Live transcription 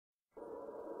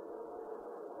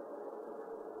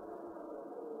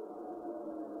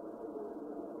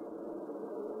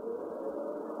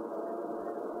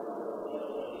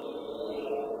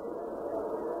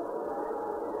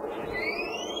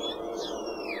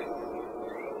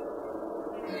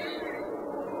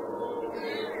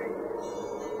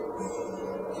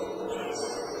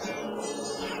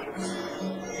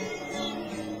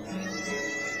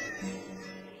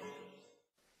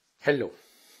Hello,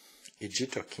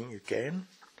 EG talking again,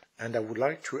 and I would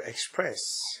like to express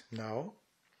now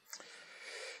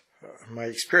my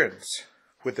experience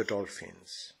with the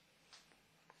dolphins.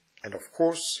 And of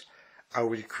course, I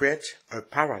will create a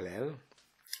parallel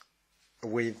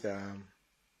with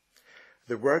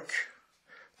the work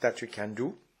that you can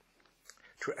do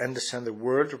to understand the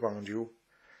world around you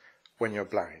when you're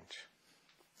blind.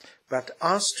 But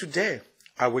as today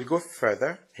I will go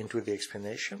further into the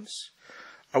explanations,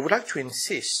 I would like to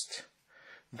insist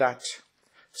that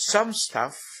some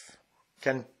stuff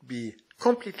can be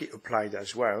completely applied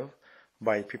as well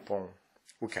by people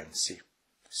who can see,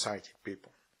 sighted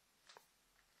people.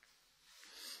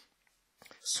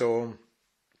 So,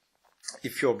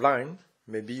 if you're blind,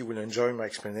 maybe you will enjoy my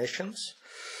explanations.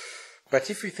 But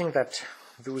if you think that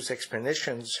these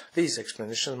explanations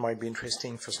might be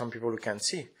interesting for some people who can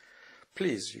see,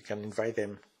 please, you can invite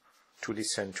them to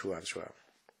listen to as well.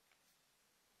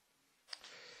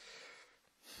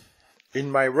 In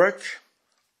my work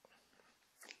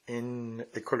in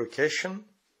echolocation,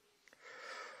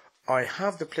 I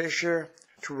have the pleasure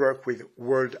to work with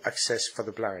World Access for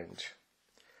the Blind.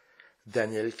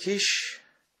 Daniel Kish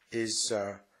is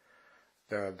the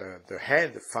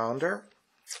head, the founder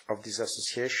of this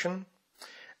association,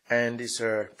 and is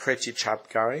a pretty chap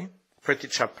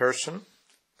person,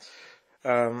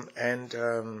 and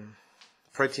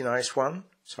pretty nice one,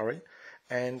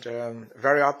 and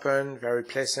very open, very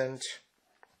pleasant,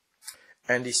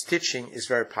 and his teaching is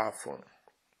very powerful.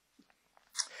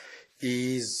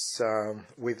 He's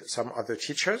with some other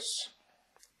teachers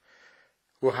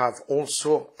who have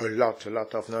also a lot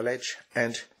of knowledge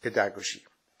and pedagogy.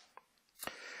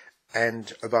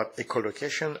 And about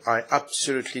echolocation, I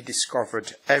absolutely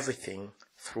discovered everything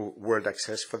through World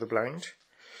Access for the Blind.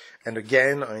 And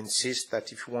again, I insist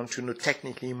that if you want to know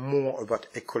technically more about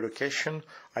echolocation,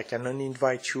 I can only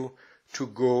invite you to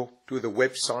go to the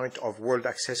website of World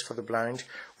Access for the Blind,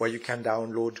 where you can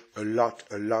download a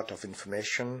lot of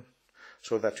information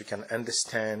so that you can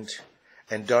understand,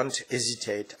 and don't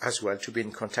hesitate as well to be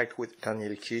in contact with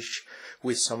Daniel Kish, who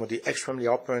is somebody extremely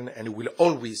open and who will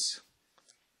always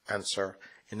answer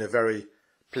in a very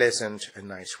pleasant and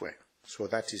nice way. So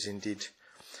that is indeed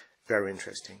very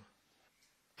interesting.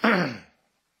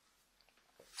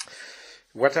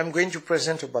 What I'm going to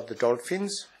present about the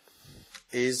dolphins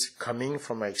is coming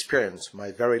from my experience,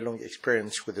 my very long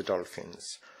experience with the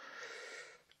dolphins.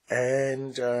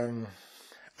 And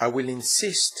I will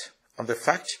insist on the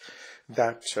fact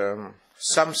that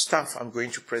some stuff I'm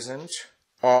going to present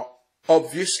are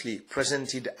obviously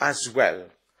presented as well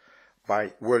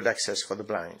by World Access for the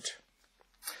Blind,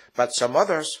 but some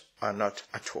others are not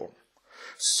at all.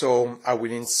 So I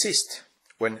will insist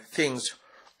when things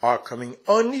are coming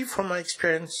only from my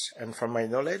experience and from my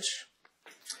knowledge,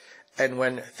 and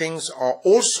when things are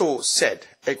also said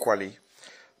equally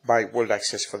by World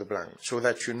Access for the Blind, so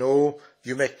that you know,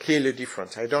 you make clearly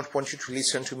difference. I don't want you to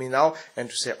listen to me now and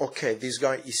to say, okay, this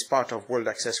guy is part of World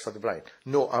Access for the Blind.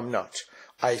 No, I'm not.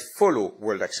 I follow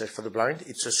World Access for the Blind.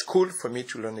 It's a school for me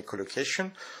to learn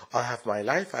echolocation. I have my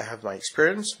life, I have my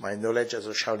experience, my knowledge as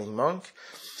a Shaolin monk.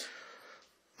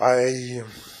 I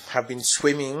have been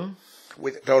swimming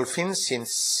with dolphins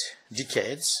since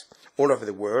decades all over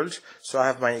the world, so I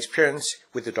have my experience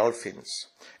with the dolphins.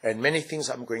 And many things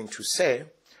I'm going to say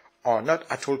are not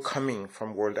at all coming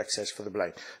from World Access for the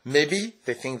Blind. Maybe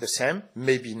they think the same,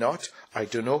 maybe not, I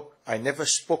don't know. I never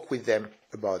spoke with them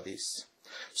about this.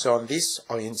 So on this,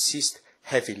 I insist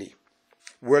heavily.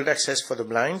 World Access for the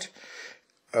Blind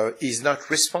is not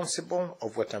responsible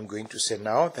of what I'm going to say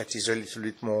now. That is a little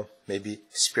bit more maybe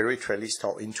spiritualist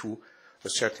or into a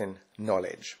certain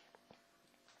knowledge.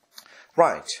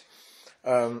 Right.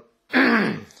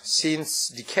 Since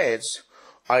decades,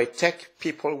 I take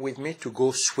people with me to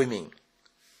go swimming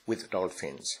with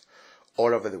dolphins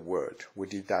all over the world. We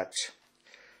did that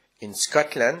in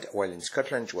Scotland. Well, in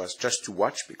Scotland it was just to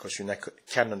watch because you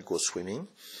cannot go swimming.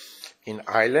 In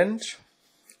Ireland,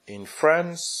 in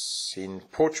France, in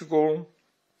Portugal,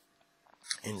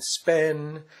 in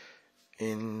Spain,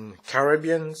 in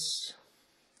Caribbean,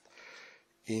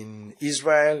 in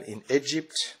Israel, in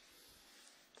Egypt.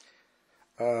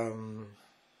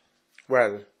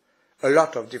 Well, a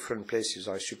lot of different places,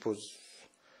 I suppose.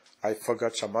 I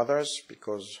forgot some others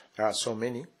because there are so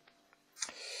many.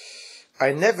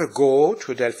 I never go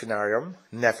to a delphinarium,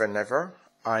 never.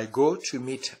 I go to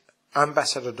meet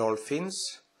ambassador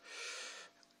dolphins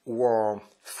who are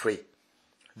free.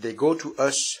 They go to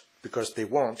us because they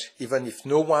want, even if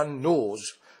no one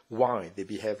knows why they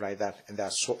behave like that, and they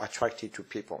are so attracted to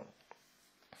people.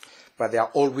 But they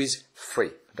are always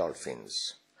free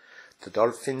dolphins. the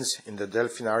dolphins in the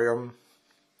delphinarium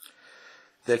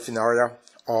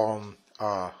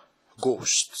are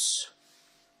ghosts,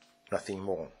 nothing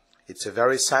more. It's a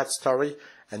very sad story,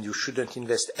 and you shouldn't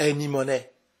invest any money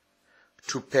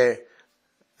to pay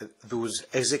those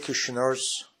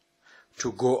executioners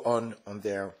to go on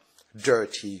their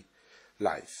dirty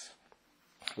lives.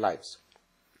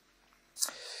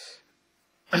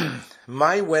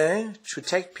 My way to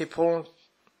take people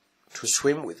to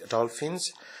swim with the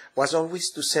dolphins was always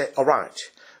to say, all right,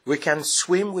 we can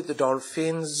swim with the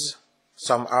dolphins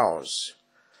some hours.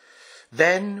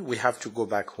 Then we have to go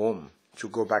back home, to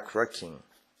go back working.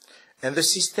 And the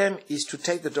system is to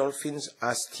take the dolphins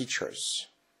as teachers.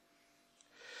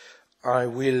 I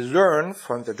will learn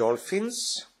from the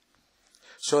dolphins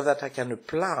so that I can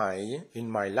apply in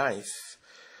my life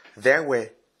their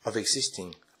way of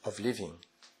existing, of living,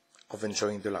 of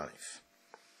enjoying the life.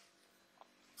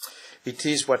 It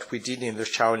is what we did in the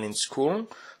Shaolin school,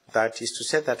 that is to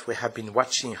say that we have been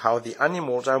watching how the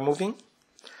animals are moving,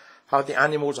 how the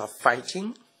animals are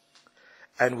fighting,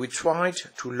 and we tried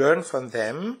to learn from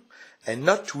them and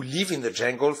not to live in the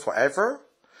jungle forever,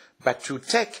 but to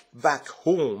take back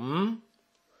home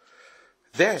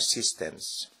their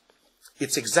systems.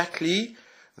 It's exactly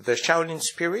the Shaolin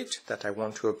spirit that I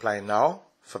want to apply now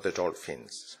for the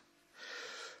dolphins.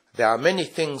 There are many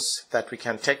things that we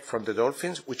can take from the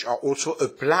dolphins which are also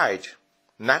applied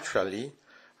naturally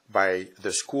by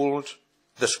the school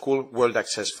World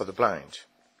Access for the Blind.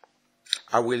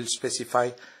 I will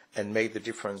specify and make the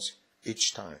difference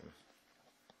each time.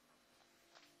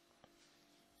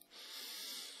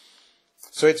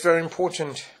 So it's very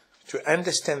important to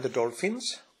understand the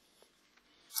dolphins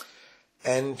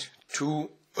and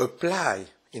to apply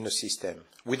in a system.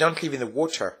 We don't live in the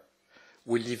water,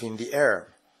 we live in the air,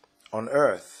 on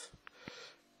Earth.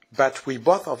 But we,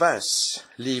 both of us,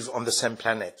 live on the same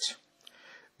planet.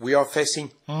 We are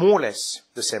facing more or less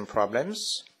the same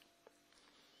problems.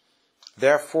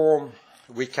 Therefore,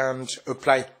 we can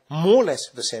apply more or less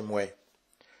the same way,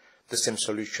 the same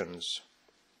solutions.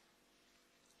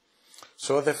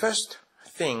 So the first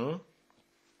thing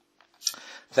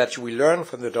that we learn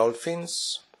from the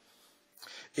dolphins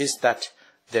is that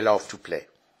they love to play.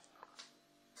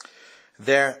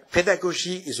 Their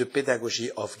pedagogy is a pedagogy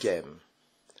of game.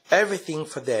 Everything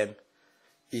for them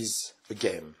is a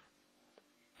game.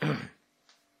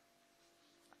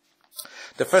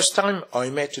 The first time I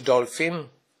met a dolphin,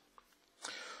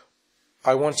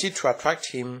 I wanted to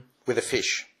attract him with a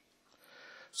fish.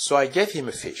 So I gave him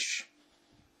a fish.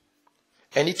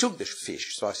 And he took the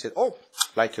fish. So I said, oh,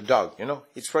 like a dog,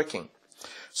 it's working.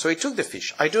 So he took the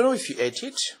fish. I don't know if he ate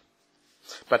it,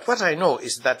 but what I know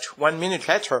is that 1 minute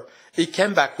later, he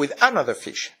came back with another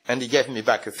fish, and he gave me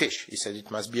back a fish. He said it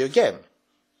must be a game.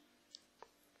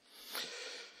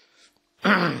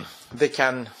 They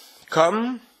can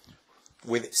come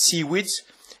with seaweeds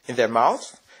in their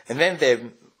mouth, and then they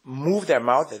move their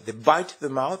mouth, they bite the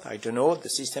mouth, I don't know the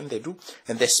system they do,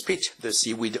 and they spit the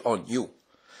seaweed on you.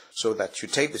 So that you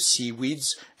take the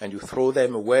seaweeds and you throw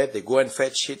them away, they go and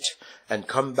fetch it and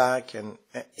come back, and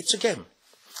it's a game.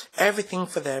 Everything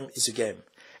for them is a game.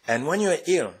 And when you're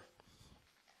ill,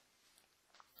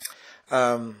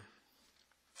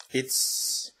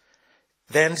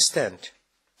 they understand.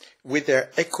 With their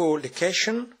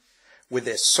echolocation, with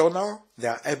their sonar, they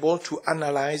are able to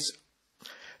analyze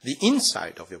the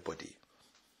inside of your body.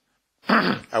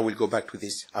 I will go back to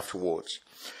this afterwards.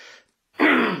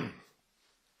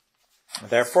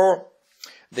 Therefore,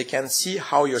 they can see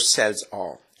how your cells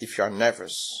are if you are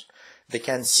nervous. They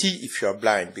can see if you are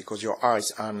blind because your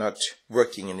eyes are not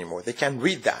working anymore. They can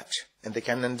read that and they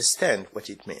can understand what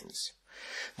it means.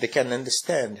 They can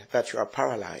understand that you are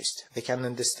paralyzed. They can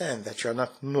understand that you are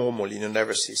not normal in your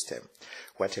nervous system,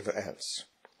 whatever else.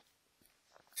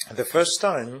 The first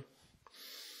time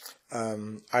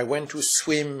I went to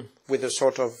swim with a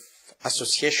sort of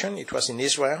association, it was in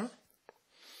Israel.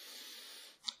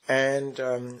 And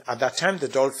at that time, the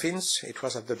dolphins, it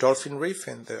was at the Dolphin Reef,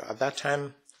 and at that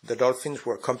time, the dolphins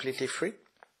were completely free.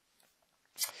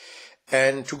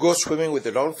 And to go swimming with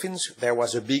the dolphins, there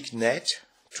was a big net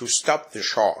to stop the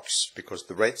sharks, because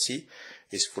the Red Sea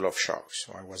is full of sharks.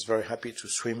 So I was very happy to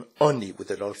swim only with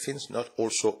the dolphins, not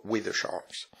also with the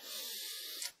sharks.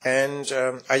 And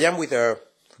I am with a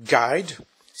guide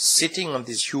sitting on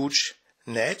this huge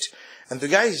net, and the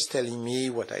guy is telling me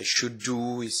what I should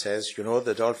do. He says,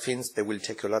 the dolphins, they will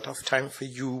take a lot of time for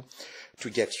you to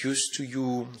get used to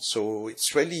you. So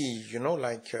it's really,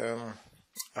 like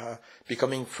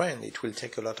becoming friend. It will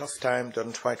take a lot of time.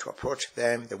 Don't try to approach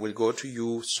them. They will go to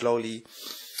you slowly.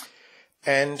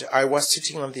 And I was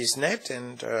sitting on this net,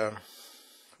 and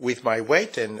with my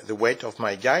weight and the weight of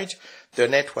my guide, the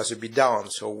net was a bit down,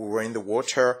 so we were in the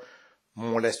water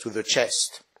more or less to the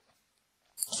chest.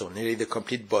 So nearly the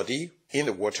complete body in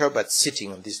the water, but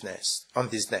sitting on this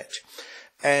net.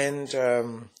 And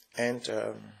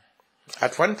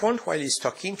at one point while he's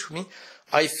talking to me,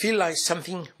 I feel like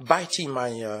something biting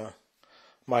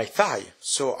my thigh.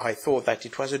 So I thought that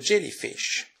it was a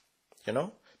jellyfish,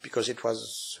 because it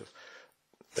was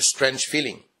a strange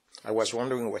feeling. I was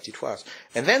wondering what it was.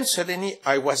 And then suddenly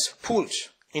I was pulled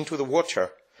into the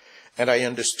water, and I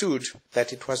understood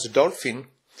that it was a dolphin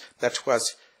that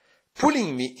was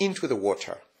pulling me into the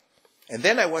water. And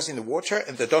then I was in the water,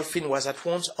 and the dolphin was at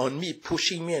once on me,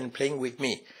 pushing me and playing with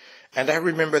me. And I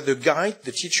remember the guide,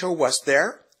 the teacher, was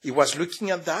there. He was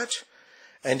looking at that,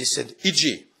 and he said,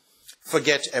 "E.G.,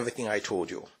 forget everything I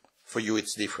told you. For you,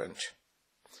 it's different."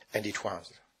 And it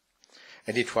was.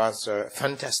 And it was a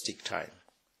fantastic time.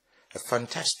 A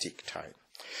fantastic time.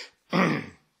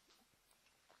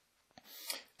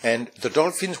 And the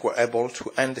dolphins were able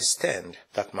to understand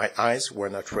that my eyes were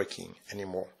not working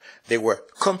anymore. They were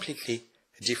completely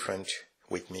different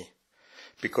with me,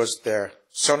 because their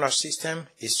sonar system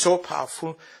is so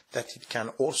powerful that it can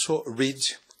also read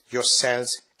your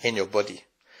cells in your body.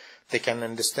 They can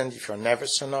understand if you're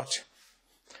nervous or not.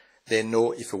 They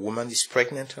know if a woman is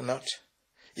pregnant or not,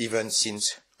 even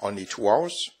since only 2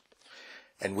 hours.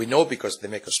 And we know because they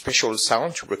make a special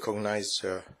sound to recognize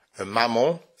a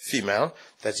mammal, female,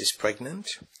 that is pregnant.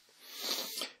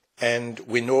 And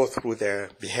we know through their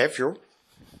behaviors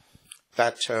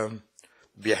that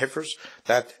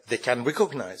they can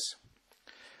recognize.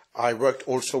 I worked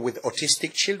also with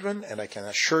autistic children, and I can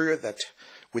assure you that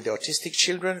with the autistic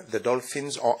children, the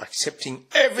dolphins are accepting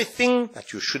everything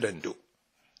that you shouldn't do.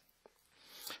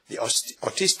 The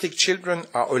autistic children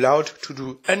are allowed to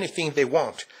do anything they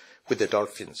want with the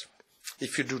dolphins.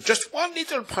 If you do just one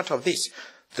little part of this,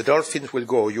 the dolphins will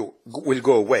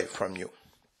go away from you.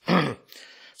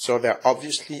 So they're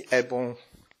obviously able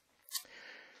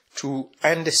to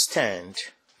understand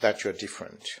that you're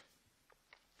different.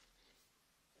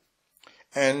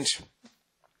 And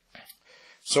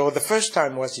so the first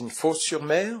time was in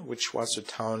Fos-sur-Mer, which was a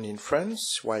town in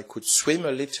France, where I could swim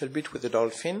a little bit with the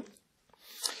dolphin,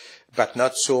 but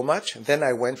not so much. Then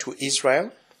I went to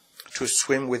Israel to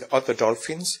swim with other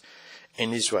dolphins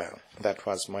in Israel. That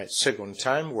was my second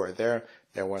time, where there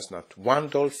was not one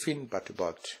dolphin, but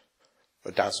about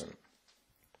a dozen.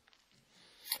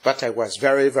 But I was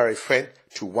very, very friendly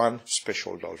to one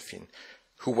special dolphin,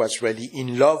 who was really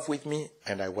in love with me,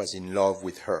 and I was in love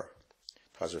with her.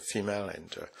 It was a female,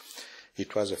 and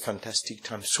it was a fantastic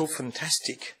time. So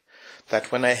fantastic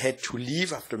that when I had to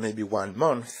leave after maybe 1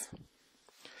 month,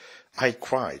 I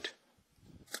cried.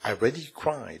 I really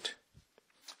cried,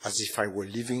 as if I were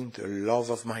leaving the love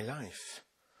of my life.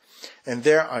 And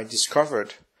there I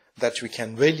discovered that we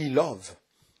can really love,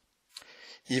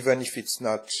 even if it's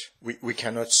not, we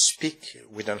cannot speak,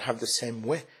 we don't have the same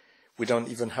way, we don't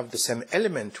even have the same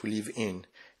element to live in,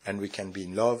 and we can be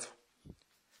in love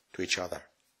to each other.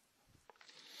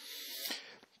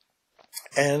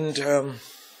 And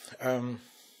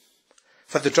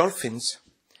for the dolphins,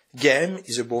 game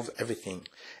is above everything,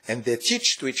 and they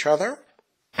teach to each other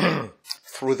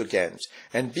through the games.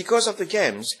 And because of the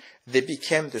games, they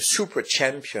became the super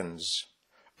champions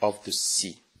of the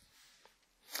sea.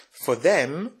 For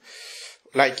them,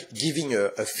 like giving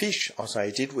a fish, as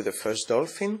I did with the first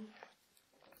dolphin,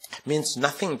 means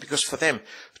nothing, because for them,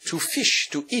 to fish,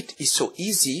 to eat is so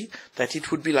easy that it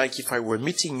would be like if I were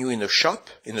meeting you in a shop,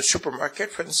 in a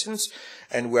supermarket, for instance,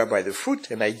 and we're by the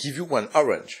fruit, and I give you 1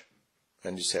 orange.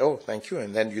 And you say, "Oh, thank you."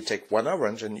 And then you take 1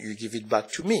 orange and you give it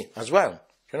back to me as well.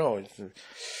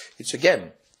 It's a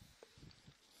game.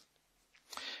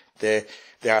 They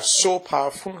are so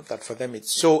powerful that for them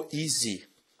it's so easy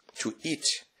to eat,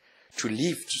 to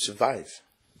live, to survive.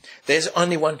 There's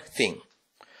only one thing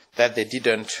that they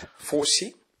didn't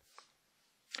foresee.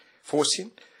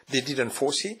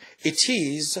 It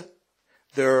is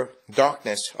the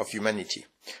darkness of humanity,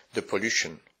 the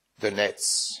pollution, the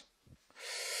nets.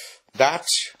 That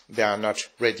they are not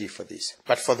ready for this.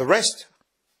 But for the rest,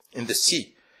 in the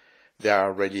sea, they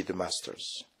are really the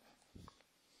masters.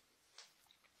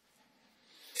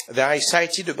 They are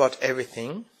excited about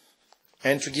everything.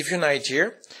 And to give you an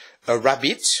idea, a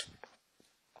rabbit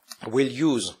will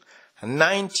use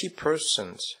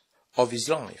 90% of his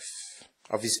life,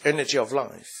 of his energy of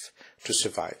life, to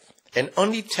survive. And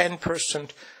only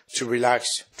 10% to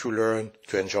relax, to learn,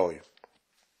 to enjoy.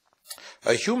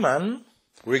 A human,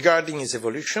 regarding his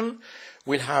evolution,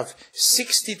 will have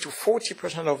 60 to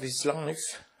 40% of his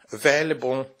life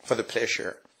available for the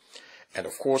pleasure. And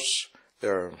of course,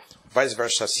 the vice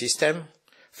versa system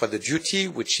for the duty,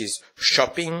 which is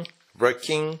shopping,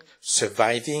 working,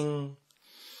 surviving,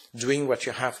 doing what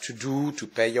you have to do to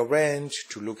pay your rent,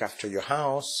 to look after your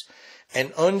house,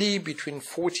 and only between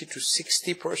 40 to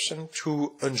 60%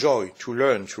 to enjoy, to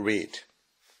learn, to read.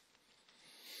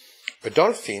 A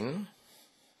dolphin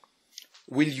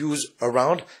will use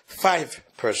around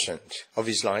 5% of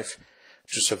his life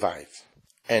to survive,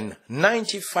 and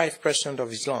 95% of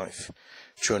his life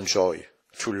to enjoy,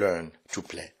 to learn, to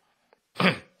play.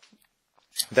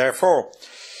 Therefore,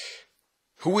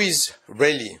 who is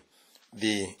really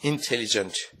the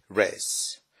intelligent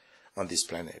race on this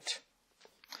planet?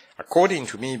 According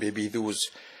to me, maybe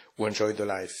those who enjoy the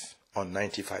life on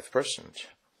 95%.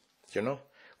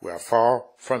 We are far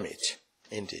from it,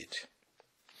 indeed.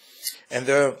 And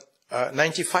the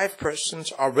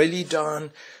 95% are really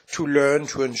done to learn,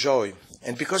 to enjoy.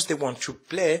 And because they want to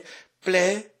play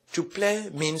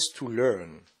means to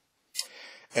learn.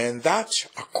 And that,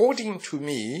 according to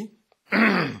me,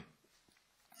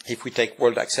 if we take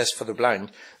World Access for the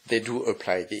Blind, they do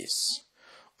apply this.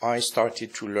 I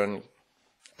started to learn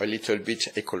a little bit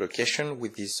echolocation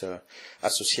with this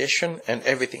association, and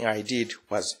everything I did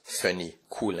was funny,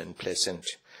 cool and pleasant,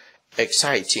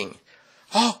 exciting.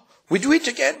 Oh, we do it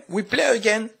again, we play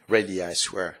again. Really, I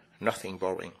swear, nothing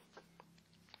boring.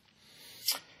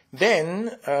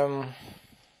 Then,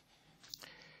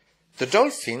 the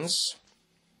dolphins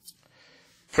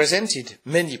presented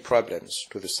many problems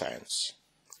to the science.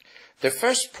 The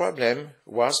first problem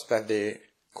was that they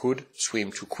could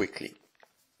swim too quickly.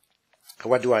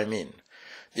 What do I mean?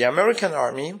 The American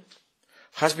Army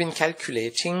has been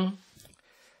calculating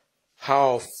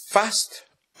how fast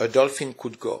a dolphin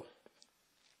could go.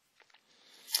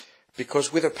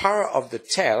 Because with the power of the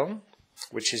tail,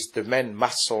 which is the main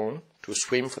muscle to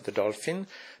swim for the dolphin,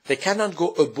 they cannot go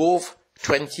above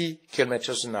 20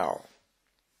 kilometers an hour.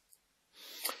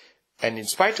 And in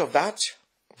spite of that,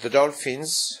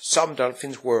 some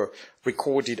dolphins were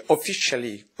recorded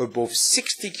officially above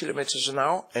 60 kilometers an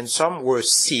hour, and some were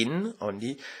seen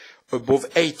only above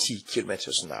 80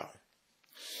 kilometers an hour.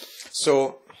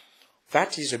 So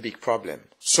that is a big problem.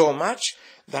 So much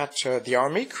that the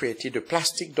army created a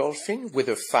plastic dolphin with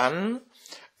a fan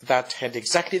that had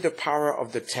exactly the power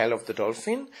of the tail of the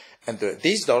dolphin, and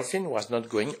this dolphin was not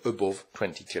going above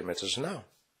 20 kilometers an hour.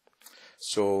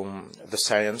 So the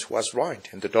science was right,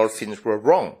 and the dolphins were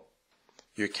wrong.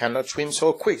 You cannot swim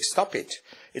so quick. Stop it.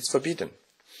 It's forbidden.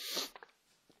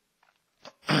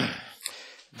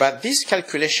 But this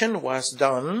calculation was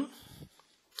done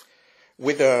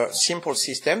with a simple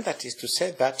system, that is to say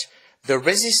that the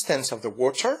resistance of the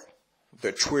water,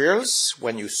 the twirls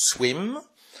when you swim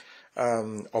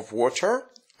of water,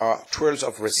 are twirls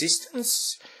of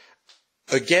resistance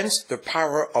against the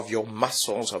power of your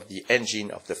muscles of the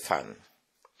engine of the fan.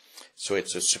 So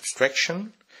it's a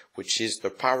subtraction, which is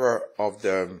the power of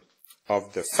the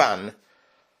fan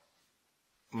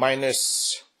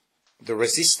minus the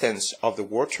resistance of the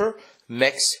water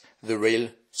makes the real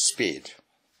speed.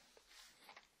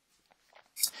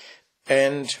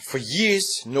 And for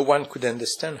years, no one could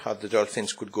understand how the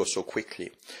dolphins could go so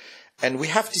quickly. And we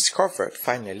have discovered,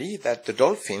 finally, that the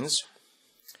dolphins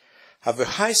have a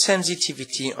high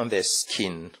sensitivity on their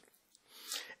skin.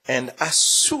 And as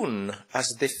soon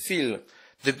as they feel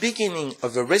the beginning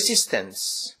of a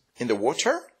resistance in the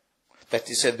water, that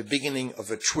is at the beginning of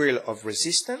a twirl of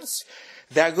resistance,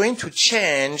 they are going to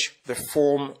change the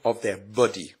form of their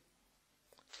body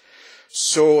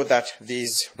so that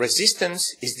this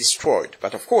resistance is destroyed.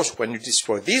 But of course, when you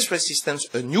destroy this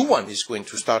resistance, a new one is going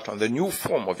to start on the new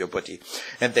form of your body.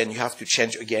 And then you have to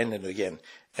change again and again.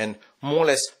 And more or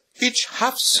less each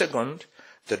half second,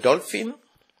 the dolphin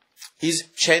is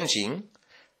changing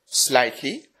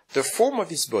slightly the form of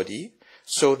his body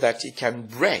so that he can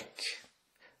break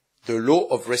the law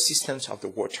of resistance of the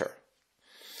water.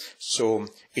 So,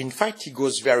 in fact, he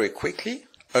goes very quickly,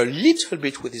 a little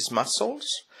bit with his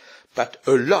muscles, but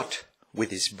a lot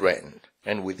with his brain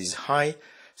and with his high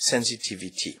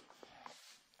sensitivity.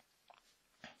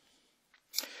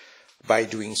 By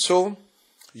doing so,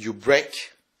 you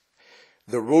break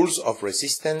the rules of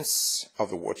resistance of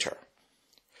the water.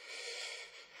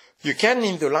 You can,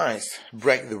 in the life,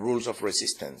 break the rules of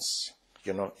resistance,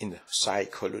 in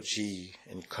psychology,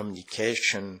 in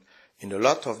communication, in a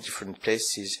lot of different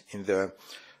places, in the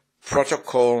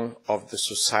protocol of the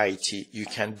society, you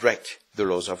can break the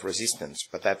laws of resistance,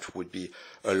 but that would be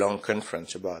a long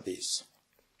conference about this.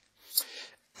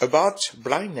 About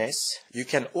blindness, you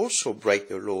can also break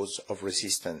the laws of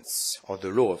resistance, or the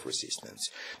law of resistance.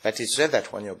 That is to say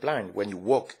that when you're blind, when you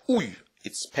walk, ooh,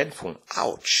 it's painful,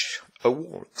 ouch, a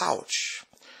wall, ouch,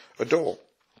 a door.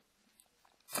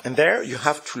 And there you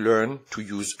have to learn to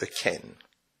use a cane.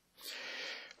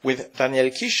 With Daniel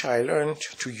Kish, I learned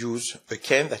to use a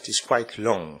cane that is quite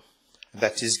long,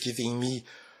 that is giving me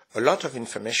a lot of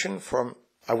information from,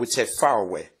 I would say, far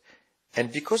away.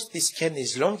 And because this cane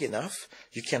is long enough,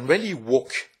 you can really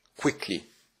walk quickly.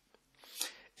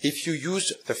 If you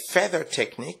use the feather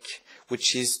technique,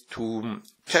 which is to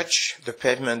touch the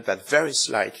pavement but very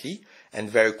slightly and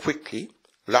very quickly,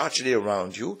 largely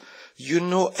around you, you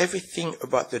know everything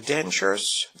about the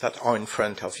dangers that are in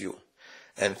front of you.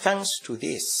 And thanks to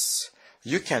this,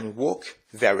 you can walk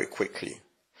very quickly.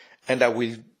 And I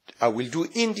will do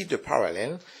indeed a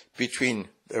parallel between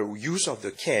the use of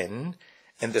the cane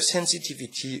and the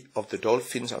sensitivity of the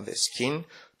dolphins on their skin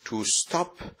to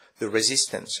stop the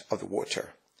resistance of the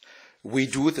water. We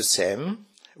do the same.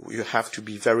 You have to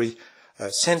be very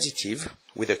sensitive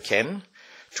with a cane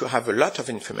to have a lot of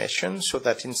information so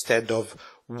that instead of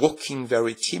walking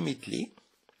very timidly,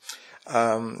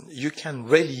 you can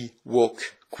really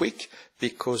walk quick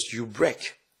because you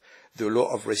break the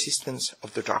law of resistance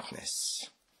of the darkness.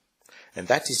 And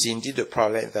that is indeed a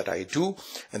parallel that I do,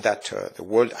 and that the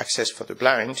World Access for the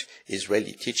Blind is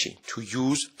really teaching, to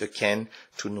use the cane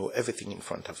to know everything in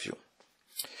front of you.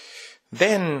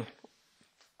 Then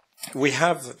we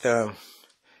have the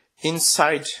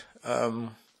inside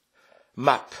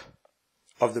map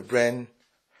of the brain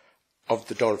of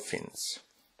the dolphins.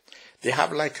 They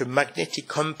have like a magnetic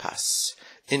compass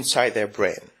inside their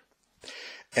brain,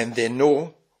 and they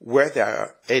know where they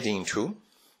are heading to.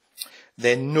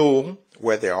 They know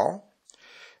where they are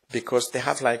because they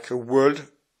have like a world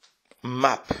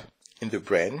map in the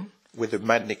brain with a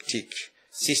magnetic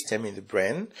system in the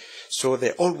brain, so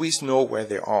they always know where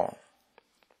they are.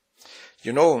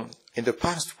 You know, in the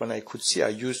past when I could see, I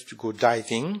used to go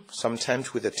diving,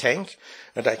 sometimes with a tank,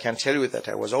 and I can tell you that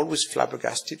I was always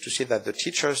flabbergasted to see that the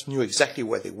teachers knew exactly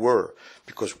where they were,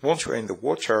 because once you're in the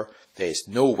water, there is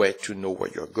no way to know where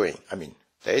you're going. I mean,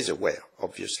 there is a way,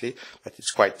 obviously, but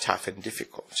it's quite tough and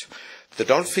difficult. The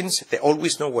dolphins, they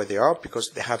always know where they are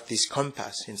because they have this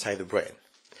compass inside the brain.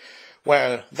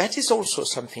 Well, that is also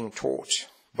something taught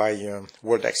by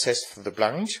World Access for the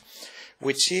Blind,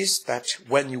 which is that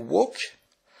when you walk,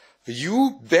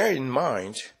 you bear in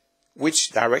mind which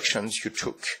directions you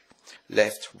took.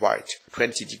 Left, right,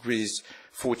 20 degrees,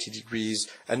 40 degrees,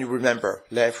 and you remember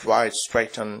left, right,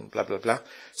 straight on, blah, blah, blah.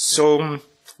 So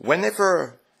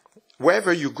wherever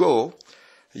you go,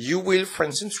 you will, for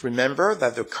instance, remember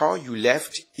that the car you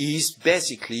left is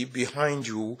basically behind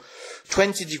you,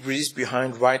 20 degrees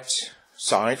behind right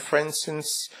side, for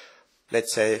instance,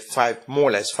 let's say more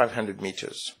or less 500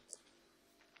 meters.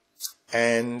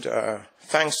 And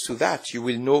thanks to that, you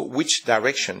will know which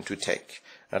direction to take.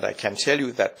 And I can tell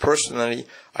you that personally,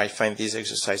 I find this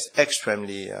exercise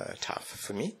extremely tough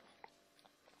for me.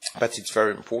 But it's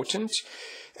very important.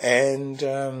 And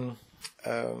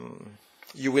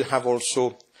you will have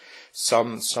also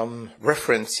some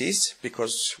references,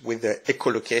 because with the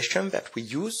echolocation that we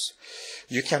use,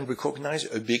 you can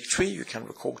recognize a big tree, you can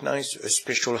recognize a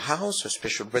special house, a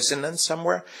special resonance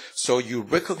somewhere. So you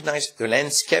recognize the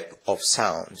landscape of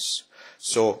sounds.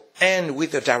 So, and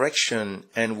with the direction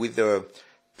and with the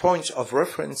points of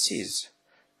references,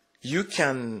 you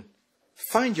can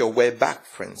find your way back,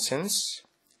 for instance,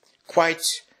 quite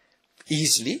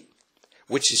easily,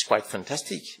 which is quite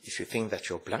fantastic if you think that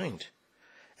you're blind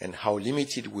and how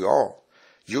limited we are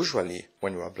usually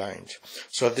when you are blind.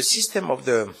 So the system of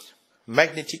the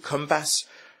magnetic compass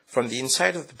from the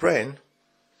inside of the brain,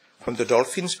 from the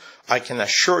dolphins, I can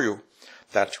assure you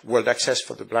that World Access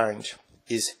for the Blind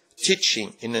is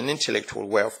teaching in an intellectual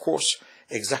way, of course,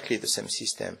 exactly the same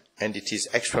system, and it is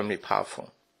extremely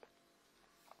powerful.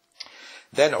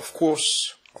 Then, of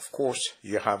course,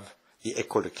 you have the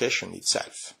echolocation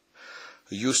itself,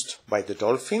 used by the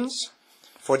dolphins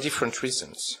for different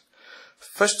reasons.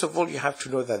 First of all, you have to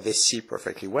know that they see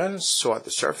perfectly well, so at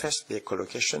the surface, the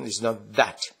echolocation is not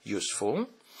that useful,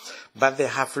 but they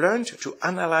have learned to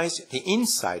analyze the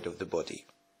inside of the body.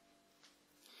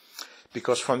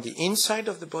 Because from the inside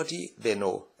of the body, they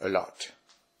know a lot.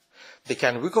 They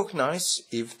can recognize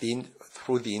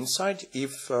through the inside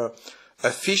if a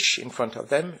fish in front of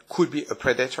them could be a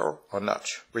predator or not,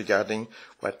 regarding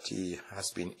what he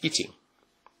has been eating,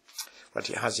 what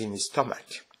he has in his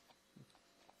stomach.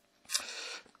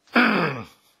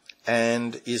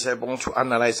 And is able to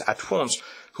analyze at once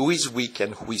who is weak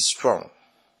and who is strong.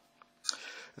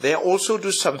 They also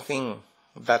do something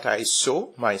that I saw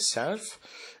myself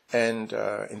and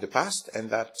in the past, and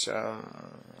that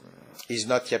is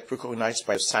not yet recognized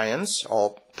by science,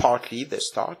 or partly they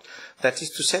start. That is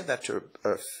to say that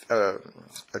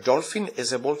a dolphin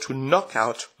is able to knock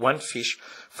out one fish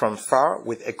from far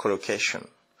with echolocation.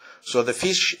 So the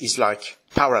fish is like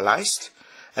paralyzed,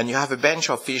 and you have a bunch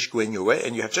of fish going away,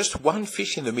 and you have just one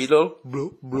fish in the middle,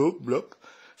 bloop, bloop, bloop,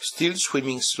 still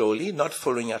swimming slowly, not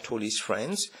following at all his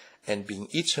friends, and being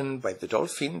eaten by the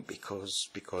dolphin because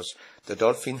the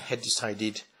dolphin had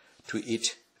decided to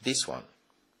eat this one.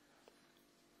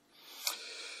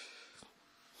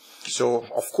 So,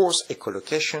 of course,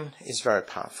 echolocation is very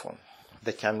powerful.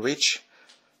 They can reach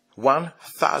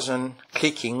 1,000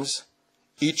 clickings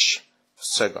each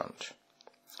second.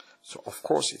 So, of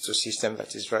course, it's a system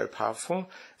that is very powerful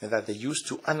and that they use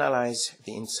to analyze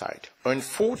the inside.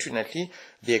 Unfortunately,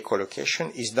 the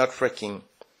echolocation is not working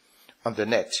on the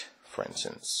net, for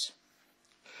instance.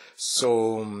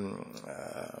 So,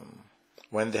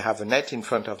 when they have a net in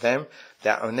front of them, they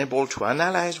are unable to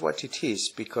analyze what it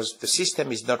is because the system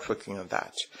is not working on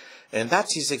that. And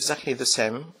that is exactly the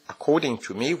same, according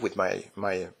to me, with my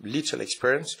little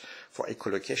experience for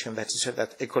echolocation. That is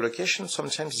that echolocation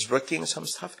sometimes is working some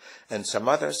stuff, and some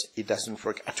others it doesn't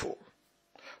work at all.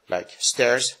 Like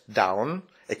stairs down,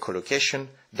 echolocation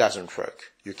doesn't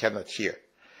work. You cannot hear.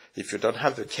 If you don't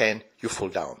have the cane, you fall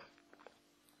down.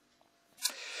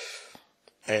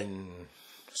 And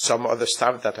some other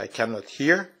stuff that I cannot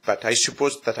hear, but I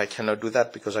suppose that I cannot do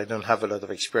that because I don't have a lot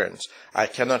of experience. I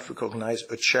cannot recognize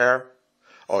a chair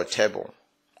or a table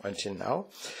until now.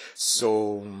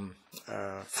 So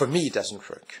for me, it doesn't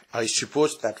work. I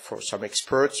suppose that for some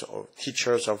experts or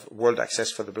teachers of World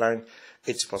Access for the Blind,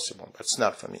 it's possible, but it's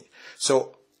not for me.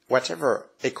 So whatever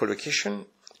echolocation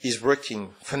is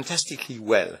working fantastically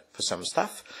well for some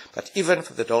stuff, but even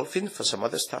for the dolphin, for some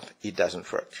other stuff, it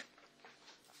doesn't work.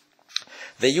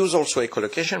 They use also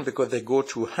echolocation because they go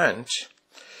to hunt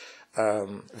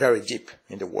very deep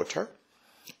in the water.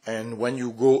 And when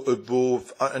you go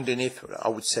above, underneath, I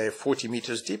would say 40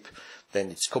 meters deep, then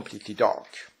it's completely dark.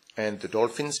 And the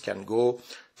dolphins can go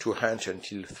to hunt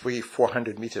until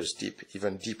 300-400 meters deep,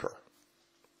 even deeper.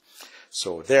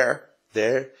 So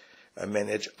they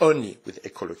manage only with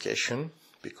echolocation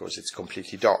because it's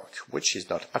completely dark, which is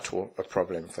not at all a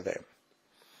problem for them.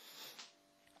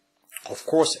 Of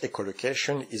course,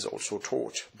 echolocation is also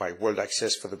taught by World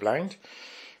Access for the Blind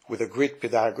with a great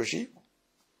pedagogy,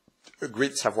 a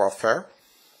great savoir-faire,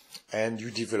 and you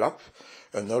develop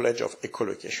a knowledge of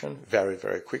echolocation very,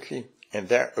 very quickly. And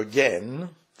there again,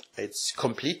 it's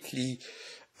completely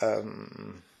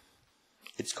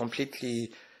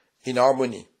in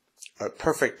harmony, a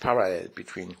perfect parallel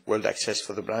between World Access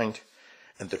for the Blind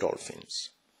and the dolphins.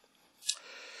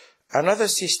 Another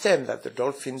system that the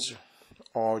dolphins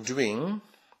are doing,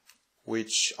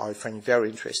 which I find very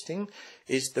interesting,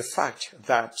 is the fact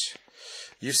that,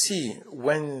 you see,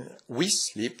 when we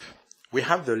sleep, we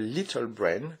have the little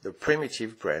brain, the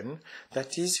primitive brain,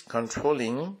 that is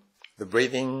controlling the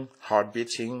breathing, heart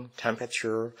beating,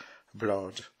 temperature,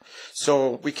 blood.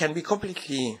 So we can be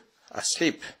completely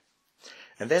asleep,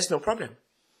 and there's no problem,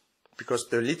 because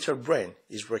the little brain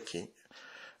is working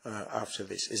after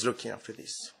this, is looking after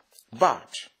this.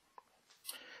 But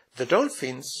the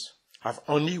dolphins have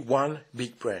only one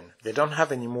big brain. They don't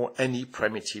have anymore any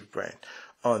primitive brain.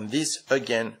 On this,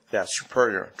 again, they are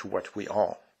superior to what we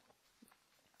are.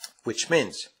 Which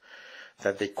means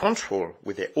that they control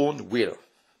with their own will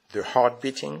the heart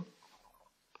beatings,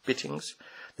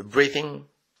 the breathing,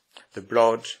 the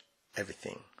blood,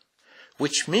 everything.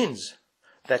 Which means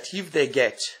that if they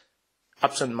get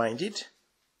absent-minded,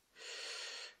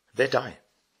 they die.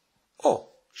 Oh,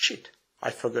 shit,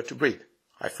 I forgot to breathe.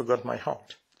 I forgot my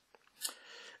heart.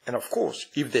 And of course,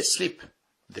 if they sleep,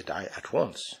 they die at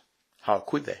once. How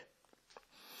could they?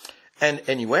 And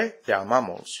anyway, they are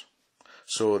mammals.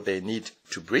 So they need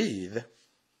to breathe,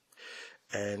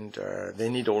 and they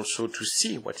need also to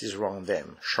see what is wrong with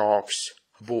them. Sharks,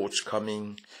 boats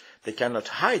coming, they cannot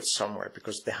hide somewhere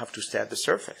because they have to stay at the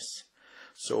surface.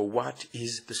 So what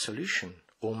is the solution?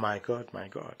 Oh my God, my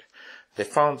God. They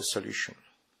found the solution.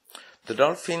 The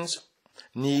dolphins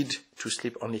need to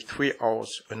sleep only 3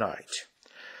 hours a night.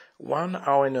 1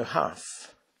 hour and a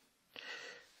half,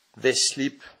 they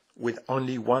sleep with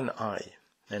only one eye,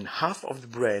 and half of the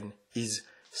brain is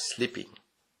sleeping.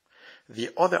 The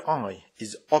other eye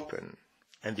is open,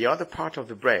 and the other part of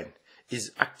the brain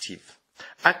is active.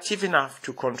 Active enough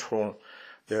to control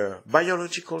the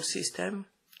biological system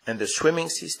and the swimming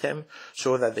system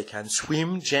so that they can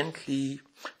swim gently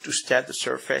to stay at the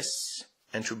surface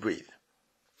and to breathe.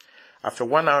 After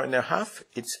 1 hour and a half,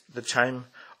 it's the time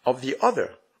of the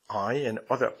other eye and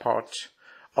other part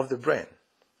of the brain.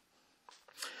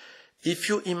 if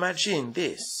you imagine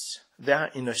this, they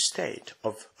are in a state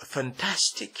of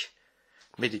fantastic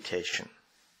meditation.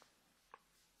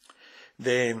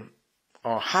 They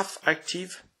are half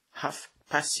active, half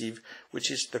passive,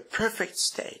 which is the perfect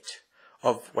state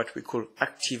of what we call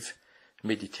active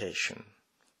meditation,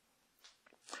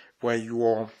 where you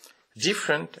are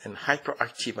different and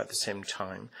hyperactive at the same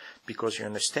time, because you're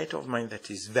in a state of mind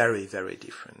that is very, very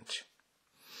different.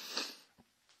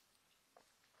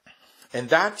 And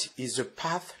that is a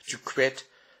path to create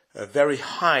a very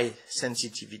high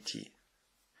sensitivity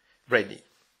ready.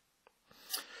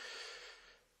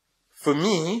 For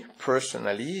me,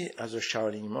 personally, as a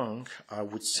Shaolin monk, I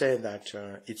would say that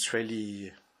it's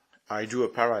really, I do a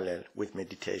parallel with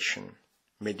meditation.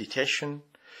 Meditation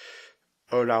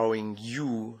allowing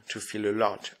you to feel a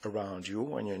lot around you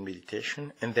when you're in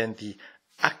meditation, and then the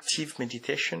active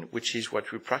meditation, which is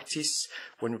what we practice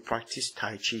when we practice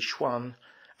Tai Chi Chuan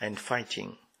and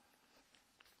fighting,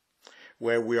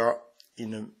 where we are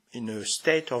in a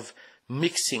state of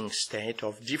mixing state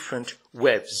of different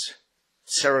waves,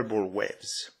 cerebral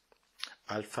waves,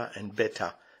 alpha and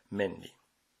beta mainly.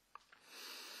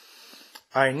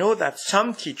 I know that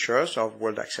some teachers of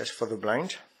World Access for the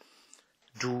Blind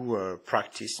do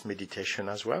practice meditation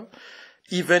as well,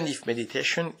 even if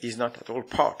meditation is not at all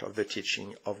part of the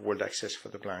teaching of World Access for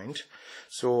the Blind.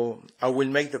 So I will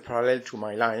make the parallel to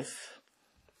my life,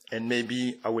 and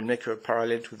maybe I will make a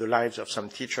parallel to the lives of some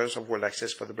teachers of World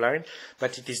Access for the Blind,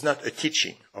 but it is not a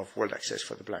teaching of World Access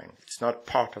for the Blind. It's not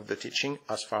part of the teaching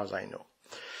as far as I know.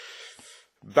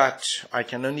 But I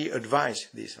can only advise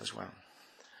this as well,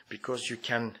 because you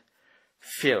can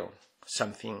feel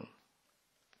something,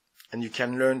 and you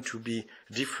can learn to be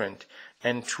different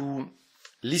and to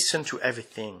listen to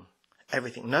everything,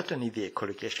 not only the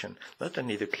echolocation, not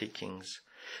only the clickings,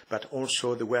 but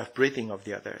also the way of breathing of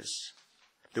the others,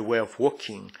 the way of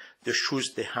walking, the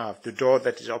shoes they have, the door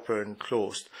that is open and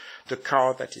closed, the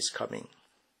car that is coming.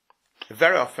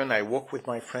 Very often I walk with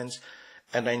my friends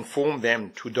and I inform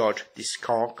them to dodge this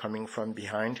car coming from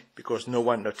behind because no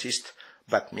one noticed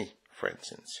but me, for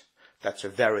instance. That's a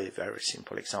very, very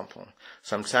simple example.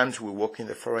 Sometimes we walk in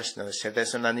the forest and I say,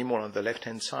 there's an animal on the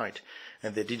left-hand side,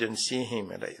 and they didn't see him,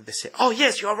 and they say, oh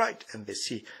yes, you're right, and they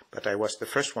see, but I was the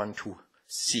first one to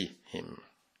see him.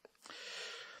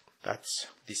 That's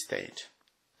the state.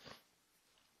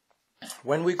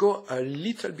 When we go a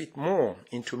little bit more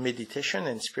into meditation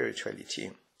and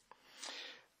spirituality,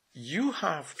 you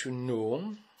have to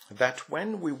know that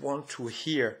when we want to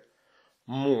hear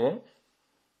more,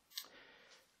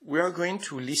 we are going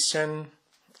to listen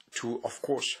to, of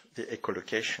course, the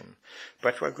echolocation,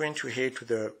 but we're going to hear to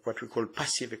the what we call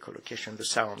passive echolocation, the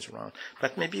sounds around.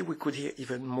 But maybe we could hear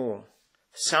even more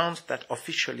sounds that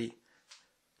officially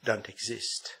don't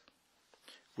exist.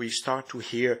 We start to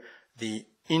hear the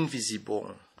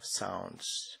invisible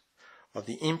sounds or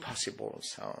the impossible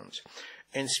sounds.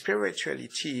 In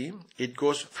spirituality, it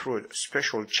goes through a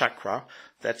special chakra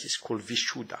that is called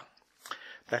Vishuddha.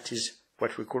 That is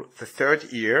what we call the third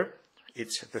ear.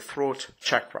 It's the throat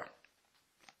chakra.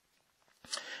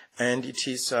 And it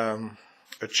is a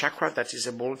chakra that is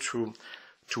able to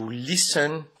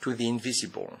listen to the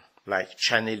invisible, like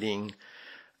channeling,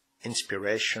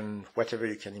 inspiration, whatever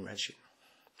you can imagine.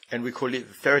 And we call it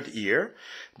the third ear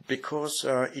because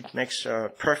it makes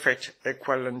a perfect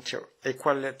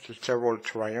equilateral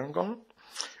triangle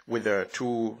with the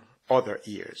two other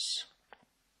ears.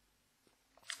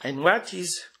 And what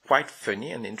is quite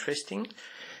funny and interesting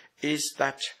is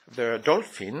that the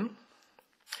dolphin,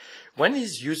 when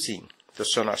he's using the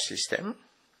sonar system,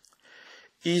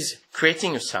 is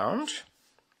creating a sound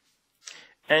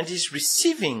and is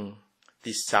receiving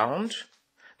this sound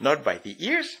not by the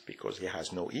ears, because he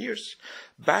has no ears,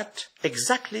 but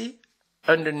exactly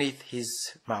underneath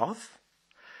his mouth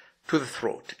to the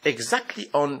throat. Exactly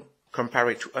on,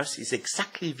 compared to us, is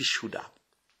exactly Vishuddha.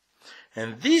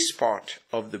 And this part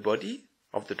of the body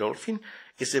of the dolphin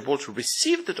is able to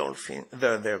receive the dolphin,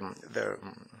 the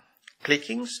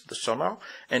clickings, the sonar,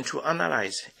 and to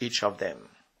analyze each of them.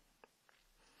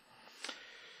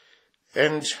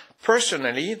 And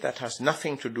personally, that has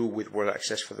nothing to do with World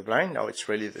Access for the Blind. Now it's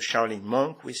really the Shaolin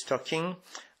monk who is talking.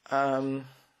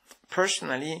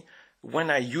 Personally, when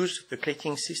I use the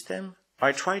clicking system,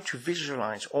 I try to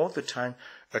visualize all the time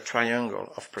a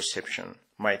triangle of perception.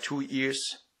 My 2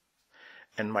 ears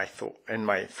and my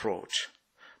throat.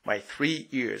 My 3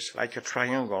 ears, like a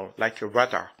triangle, like a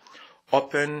radar,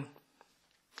 open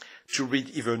to read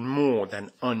even more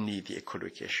than only the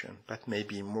echolocation, but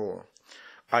maybe more.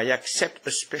 I accept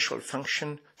a special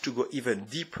function to go even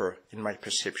deeper in my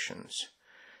perceptions,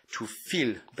 to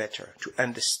feel better, to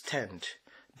understand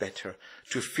better,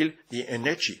 to feel the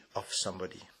energy of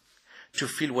somebody, to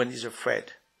feel when he's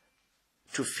afraid,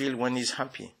 to feel when he's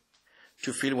happy,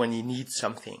 to feel when he needs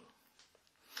something.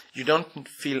 You don't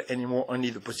feel anymore only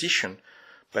the position,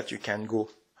 but you can go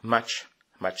much,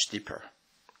 much deeper.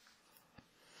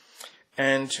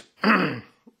 And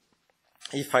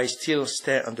if I still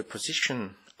stay on the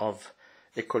position of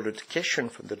echolocation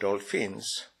for the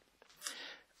dolphins,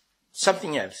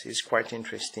 something else is quite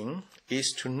interesting,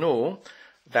 is to know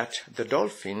that the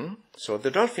dolphin, so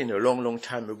the dolphin a long, long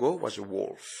time ago was a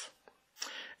wolf.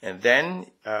 And then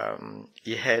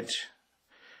he had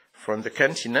from the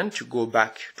continent to go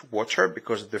back to water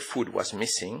because the food was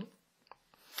missing.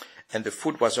 And the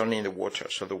food was only in the water.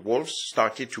 So the wolves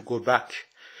started to go back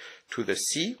to the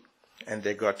sea, and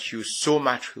they got used so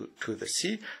much to the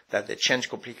sea that they changed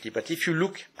completely. But if you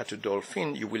look at a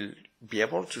dolphin, you will be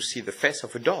able to see the face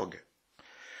of a dog.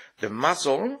 The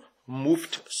muzzle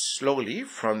moved slowly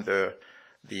from the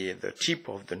tip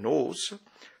of the nose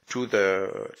to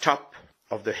the top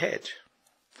of the head.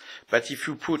 But if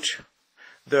you put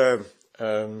the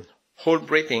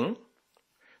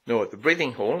the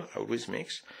breathing hole, I always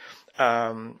mix,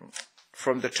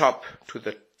 from the top to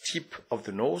the tip of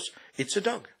the nose, it's a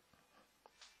dog.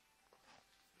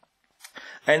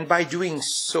 And by doing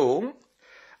so,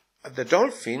 the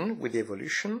dolphin, with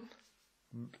evolution,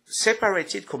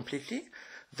 separated completely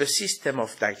the system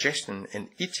of digestion and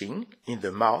eating in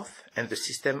the mouth and the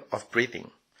system of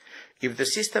breathing. If the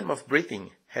system of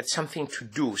breathing had something to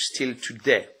do still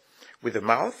today with the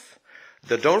mouth,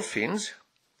 the dolphins,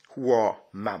 who are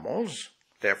mammals,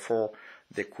 therefore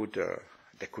they could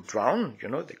drown,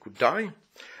 they could die,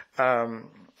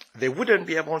 they wouldn't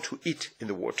be able to eat in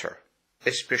the water,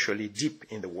 especially deep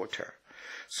in the water.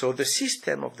 So the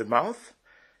system of the mouth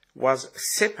was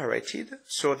separated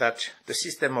so that the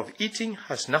system of eating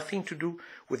has nothing to do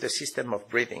with the system of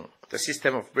breathing. The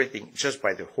system of breathing just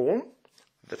by the hole,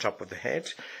 the top of the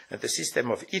head, and the system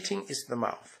of eating is the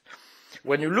mouth.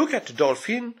 When you look at a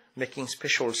dolphin making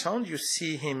special sound, you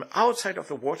see him outside of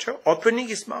the water opening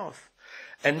his mouth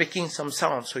and making some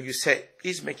sound. So you say,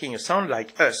 he's making a sound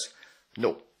like us.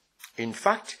 No. In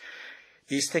fact,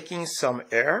 he's taking some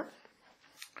air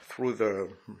through the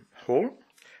hole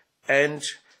and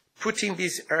putting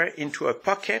this air into a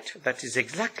pocket that is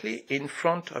exactly in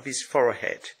front of his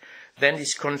forehead. Then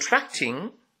he's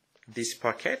contracting this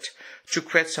pocket to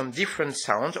create some different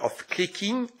sounds of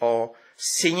clicking or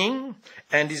singing,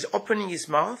 and he's opening his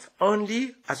mouth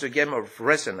only as a game of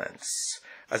resonance,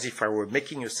 as if I were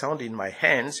making a sound in my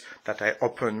hands that I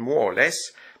open more or less,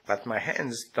 but my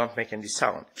hands don't make any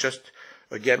sound, just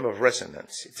a game of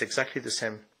resonance. It's exactly the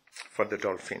same for the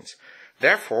dolphins.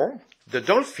 Therefore, the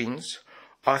dolphins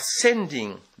are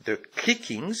sending the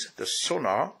clickings, the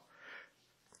sonar,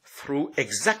 through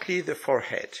exactly the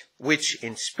forehead, which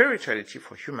in spirituality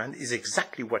for human is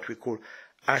exactly what we call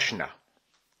ajna.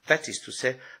 That is to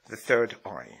say, the third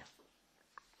eye.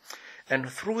 And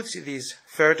through this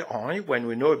third eye, when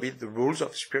we know a bit the rules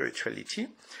of spirituality,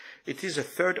 it is a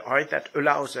third eye that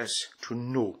allows us to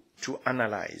know, to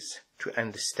analyze, to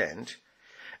understand,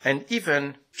 and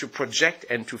even to project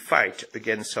and to fight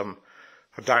against some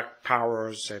dark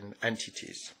powers and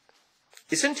entities.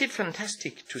 Isn't it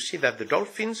fantastic to see that the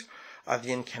dolphins are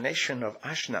the incarnation of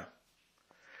ajna?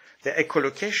 The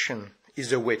echolocation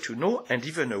is a way to know and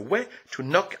even a way to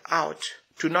knock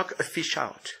a fish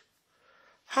out.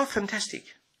 How fantastic.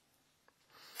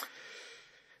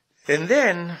 And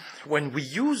then, when we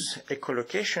use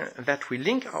echolocation, that we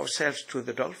link ourselves to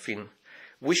the dolphin,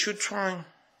 we should try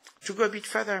to go a bit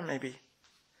further, maybe,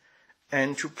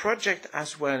 and to project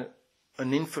as well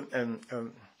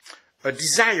a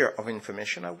desire of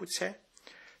information, I would say,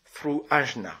 through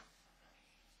ajna,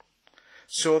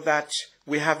 so that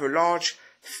we have a large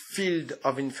field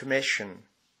of information.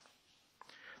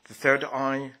 The third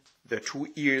eye, the two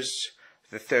ears,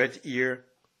 the third ear,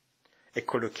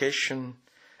 echolocation,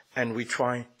 and we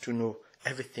try to know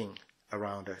everything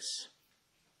around us.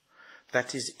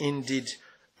 That is indeed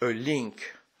a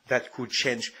link that could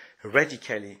change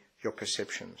radically your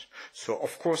perceptions. So,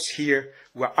 of course, here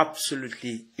we're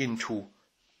absolutely into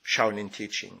Shaolin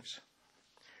teachings.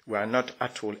 We are not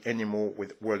at all anymore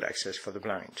with World Access for the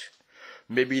Blind.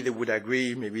 Maybe they would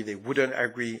agree, maybe they wouldn't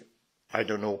agree, I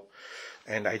don't know.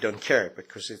 And I don't care,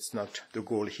 because it's not the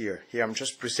goal here. Here I'm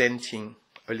just presenting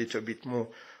a little bit more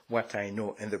what I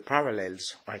know and the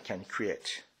parallels I can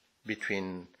create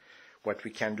between what we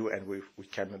can do and we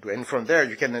cannot do. And from there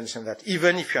you can understand that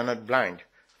even if you're not blind,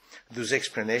 those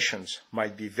explanations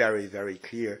might be very, very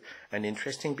clear and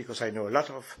interesting, because I know a lot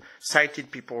of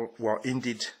sighted people who are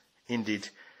indeed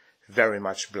very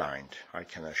much blind, I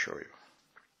can assure you.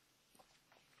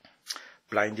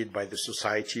 blinded by the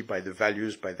society, by the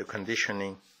values, by the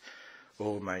conditioning.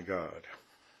 Oh my God.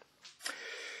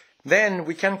 Then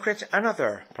we can create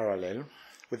another parallel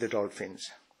with the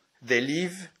dolphins. They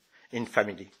live in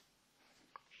family.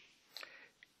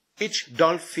 Each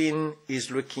dolphin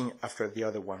is looking after the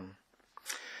other one.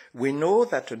 We know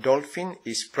that a dolphin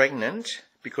is pregnant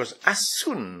because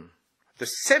the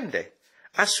same day,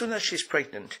 as soon as she's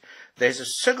pregnant, there's a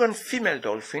second female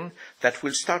dolphin that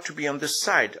will start to be on the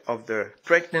side of the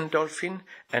pregnant dolphin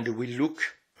and will look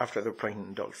after the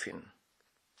pregnant dolphin.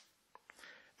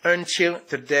 Until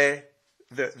the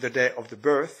day of the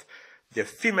birth, the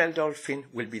female dolphin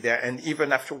will be there, and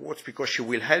even afterwards, because she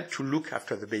will help to look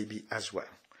after the baby as well.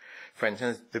 For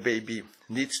instance, the baby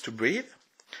needs to breathe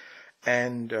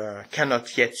and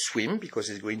cannot yet swim because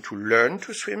it's going to learn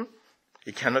to swim.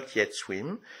 It cannot yet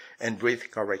swim and breathe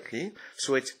correctly.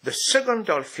 So it's the second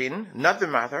dolphin, not the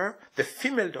mother, the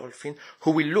female dolphin,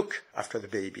 who will look after the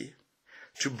baby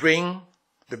to bring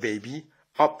the baby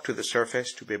up to the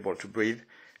surface to be able to breathe,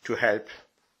 to help,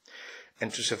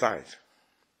 and to survive.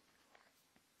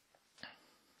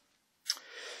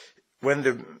 When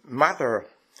the mother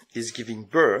is giving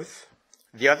birth,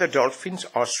 the other dolphins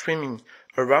are swimming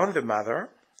around the mother,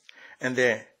 and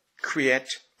they create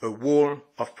a wall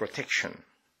of protection.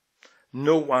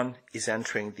 No one is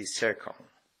entering this circle.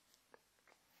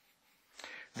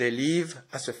 They live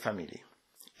as a family.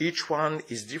 Each one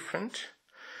is different,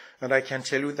 and I can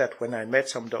tell you that when I met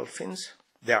some dolphins,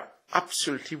 they are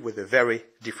absolutely with a very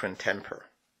different temper.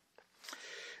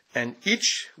 And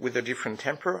each with a different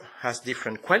temper has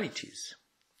different qualities.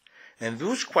 And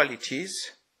those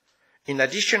qualities, in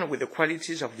addition with the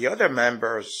qualities of the other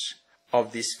members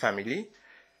of this family,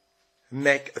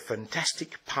 make a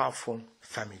fantastic, powerful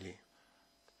family.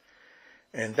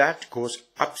 And that goes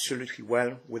absolutely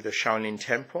well with the Shaolin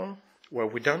Temple, where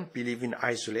we don't believe in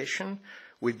isolation,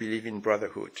 we believe in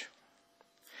brotherhood.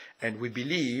 And we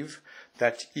believe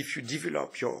that if you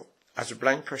develop as a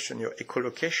blind person, your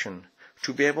echolocation,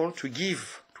 to be able to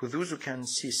give to those who can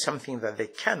see something that they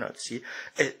cannot see,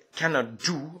 cannot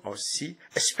do or see,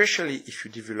 especially if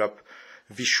you develop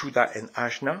Vishuddha and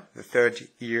Ajna, the third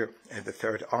ear and the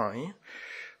third eye,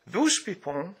 those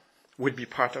people will be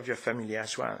part of your family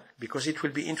as well, because it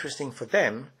will be interesting for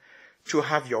them to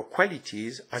have your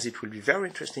qualities, as it will be very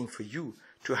interesting for you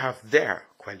to have their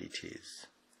qualities.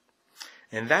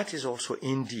 And that is also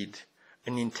indeed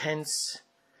an intense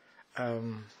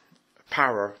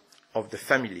power of the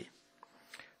family.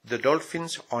 The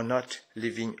dolphins are not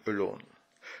living alone.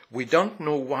 We don't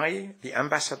know why the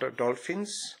ambassador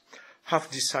dolphins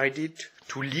have decided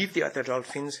to leave the other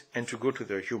dolphins and to go to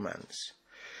the humans.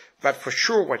 But for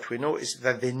sure what we know is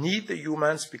that they need the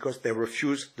humans because they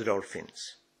refuse the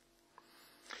dolphins.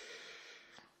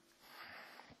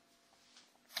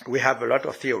 We have a lot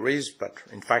of theories, but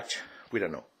in fact, we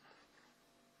don't know.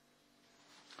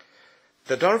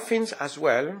 The dolphins as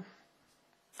well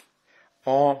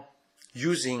are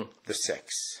using the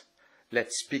sex.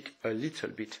 Let's speak a little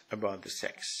bit about the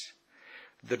sex.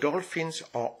 The dolphins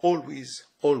are always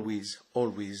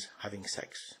having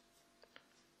sex.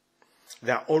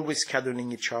 They are always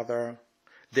cuddling each other.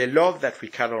 They love that we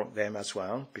cuddle them as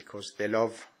well, because they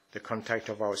love the contact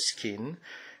of our skin,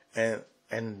 and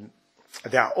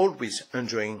they are always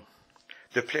enjoying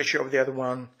the pleasure of the other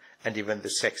one, and even the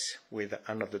sex with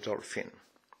another dolphin.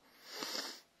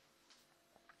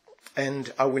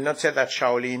 And I will not say that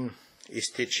Shaolin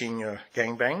is teaching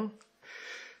gangbang,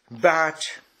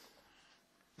 but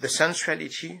the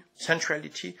sensuality,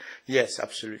 yes,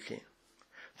 absolutely.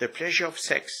 The pleasure of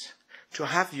sex, to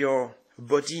have your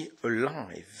body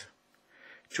alive,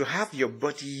 to have your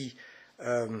body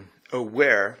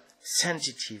aware,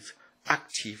 sensitive,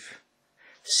 active,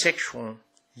 sexual,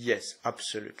 yes,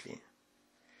 absolutely.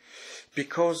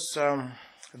 Because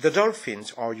the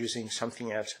dolphins are using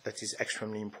something else that is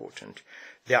extremely important.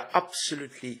 They are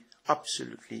absolutely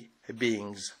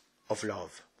beings of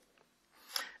love.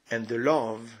 And the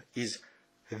love is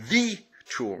the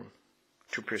tool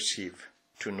to perceive,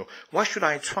 to know. Why should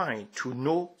I try to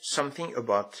know something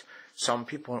about some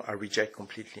people I reject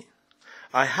completely?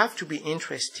 I have to be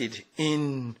interested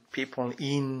in people,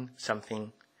 in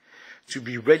something, to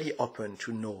be really open,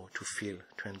 to know, to feel,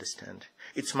 to understand.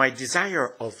 It's my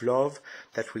desire of love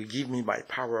that will give me my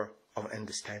power of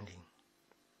understanding.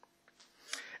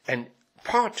 And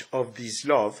part of this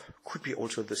love could be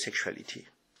also the sexuality.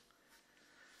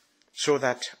 So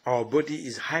that our body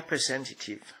is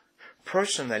hypersensitive.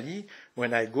 Personally,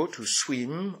 when I go to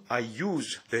swim, I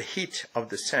use the heat of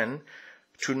the sun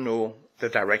to know the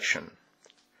direction.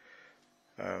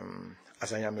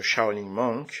 As I am a Shaolin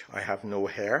monk, I have no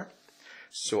hair.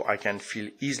 so I can feel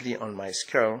easily on my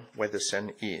skull where the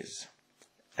sun is.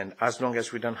 And as long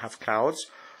as we don't have clouds,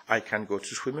 I can go to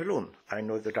swim alone. I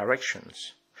know the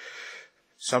directions.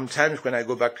 Sometimes when I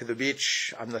go back to the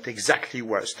beach, I'm not exactly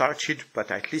where I started,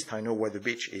 but at least I know where the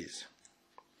beach is.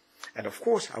 And of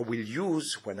course, I will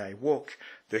use, when I walk,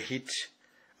 the heat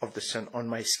of the sun on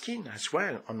my skin as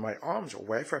well, on my arms or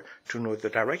wherever, to know the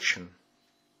direction.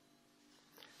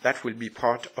 That will be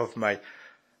part of my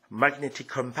magnetic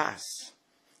compass.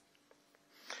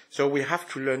 So we have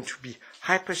to learn to be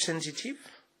hypersensitive,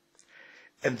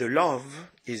 and the love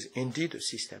is indeed a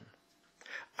system.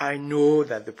 I know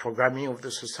that the programming of the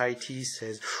society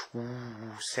says,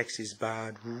 ooh, sex is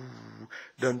bad, ooh,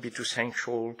 don't be too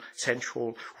sensual,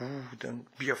 ooh,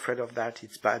 don't be afraid of that,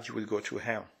 it's bad, you will go to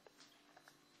hell.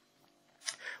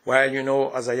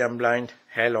 Well, as I am blind,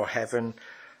 hell or heaven,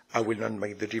 I will not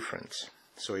make the difference,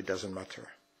 so it doesn't matter.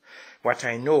 What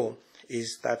I know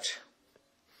is that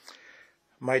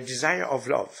my desire of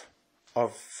love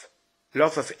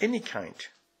of any kind,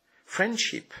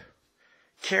 friendship,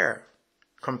 care,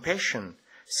 compassion,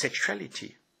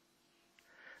 sexuality,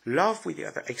 love with the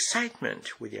other,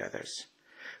 excitement with the others,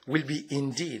 will be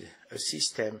indeed a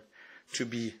system to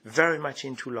be very much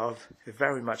into love,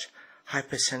 very much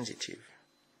hypersensitive.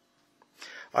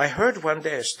 I heard one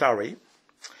day a story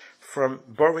from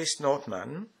Boris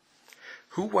Nordman,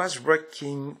 who was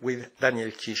working with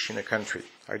Daniel Kish in a country,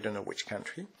 I don't know which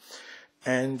country,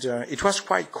 and it was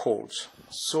quite cold.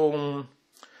 So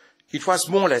it was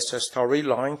more or less a story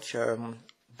like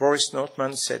Boris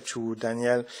Nordman said to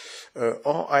Daniel,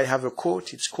 oh, I have a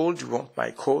coat, it's cold, you want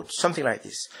my coat? Something like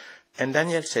this. And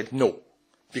Daniel said, no,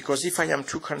 because if I am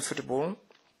too comfortable,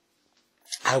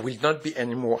 I will not be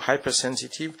any more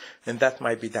hypersensitive, and that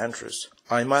might be dangerous.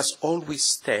 I must always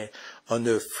stay on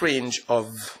the fringe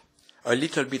of a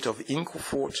little bit of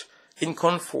incomfort,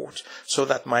 so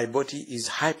that my body is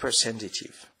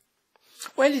hypersensitive.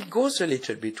 Well, it goes a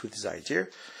little bit with this idea,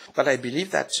 but I believe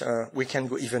that we can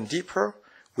go even deeper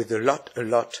with a lot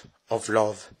of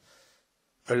love,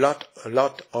 a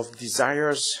lot of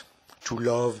desires to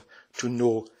love, to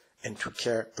know, and to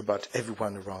care about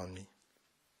everyone around me.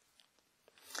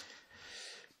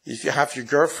 If you have your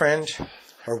girlfriend,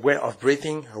 her way of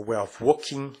breathing, her way of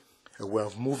walking, her way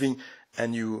of moving,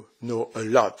 and you know a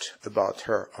lot about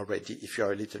her already if you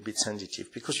are a little bit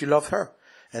sensitive, because you love her,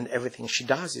 and everything she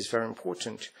does is very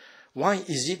important. Why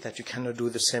is it that you cannot do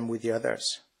the same with the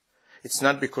others? It's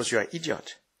not because you are an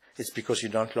idiot. It's because you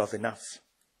don't love enough.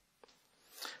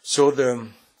 So the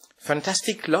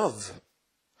fantastic love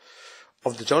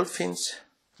of the dolphins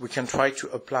we can try to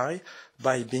apply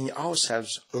by being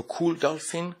ourselves a cool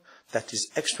dolphin that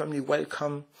is extremely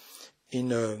welcome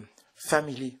in a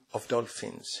family of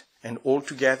dolphins. And all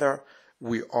together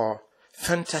we are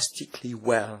fantastically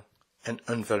well and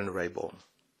invulnerable.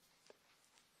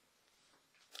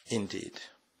 Indeed.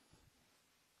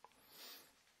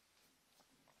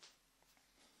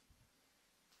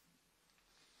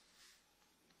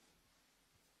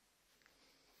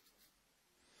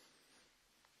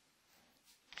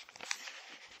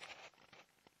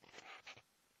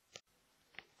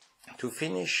 To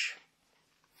finish,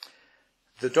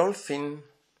 the dolphin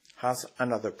has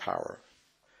another power,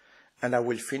 and I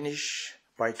will finish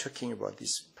by talking about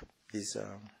this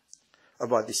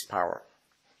power.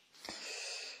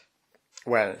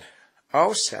 Well,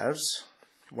 ourselves,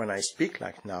 when I speak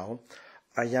like now,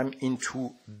 I am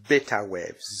into beta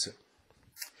waves,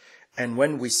 and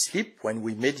when we sleep, when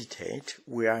we meditate,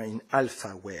 we are in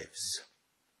alpha waves.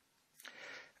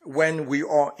 When we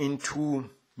are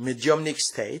into mediumnic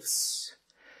states,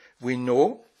 we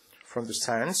know from the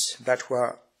science that we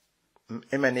are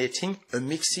emanating a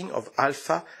mixing of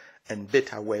alpha and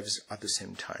beta waves at the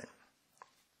same time.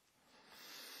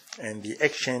 And the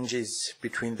exchanges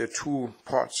between the two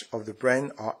parts of the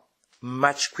brain are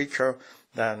much quicker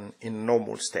than in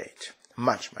normal state.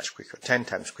 Much quicker, 10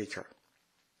 times quicker.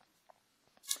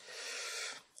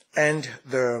 And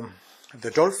the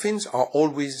dolphins are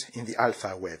always in the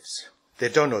alpha waves. They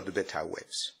don't know the beta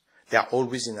waves. They are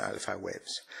always in alpha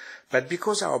waves. But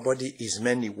because our body is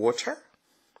mainly water,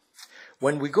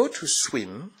 when we go to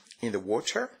swim in the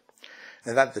water,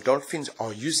 and that the dolphins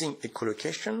are using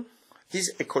echolocation,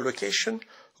 this echolocation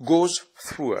goes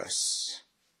through us.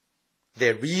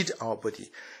 They read our body.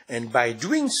 And by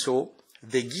doing so,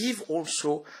 they give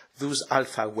also those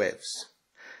alpha waves.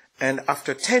 And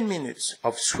after 10 minutes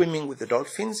of swimming with the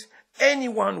dolphins,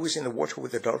 anyone who is in the water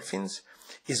with the dolphins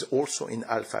is also in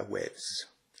alpha waves,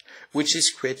 which is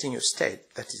creating a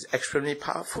state that is extremely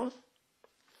powerful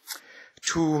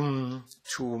to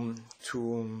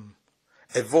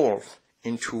evolve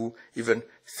into even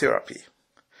therapy.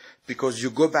 because you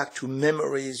go back to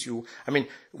memories.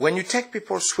 When you take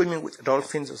people swimming with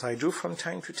dolphins, as I do from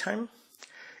time to time,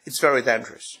 it's very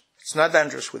dangerous. It's not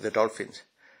dangerous with the dolphins.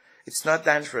 It's not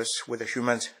dangerous with the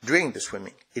humans during the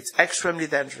swimming. It's extremely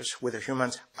dangerous with the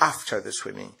humans after the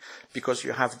swimming, because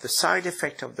you have the side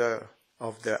effect of the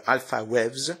alpha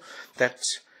waves that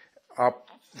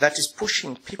is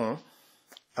pushing people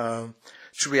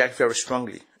to react very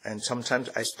strongly. And sometimes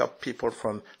I stop people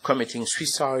from committing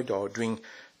suicide or doing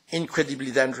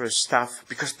incredibly dangerous stuff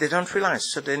because they don't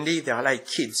realize. Suddenly they are like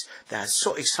kids. They are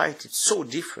so excited, so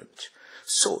different,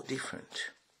 so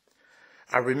different.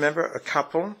 I remember a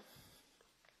couple,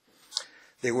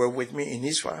 they were with me in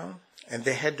Israel, and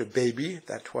they had a baby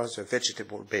that was a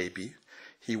vegetable baby.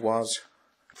 He was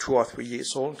 2 or 3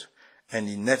 years old, and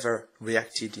he never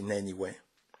reacted in any way.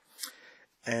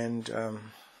 And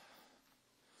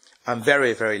I'm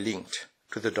very, very linked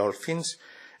to the dolphins.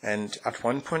 And at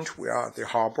one point, we are at the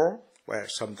harbor where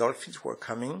some dolphins were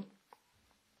coming.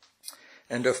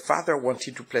 And the father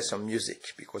wanted to play some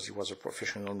music because he was a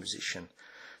professional musician.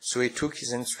 So he took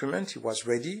his instrument, he was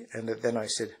ready, and then I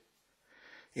said,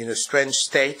 in a strange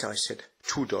state, I said,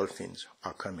 2 dolphins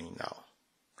are coming now.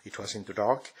 It was in the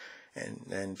dark,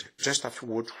 and just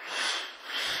afterward,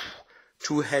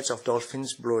 2 heads of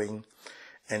dolphins blowing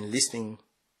and listening,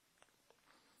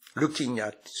 looking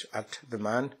at the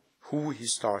man who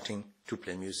is starting to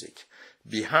play music.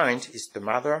 Behind is the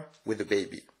mother with the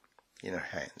baby in her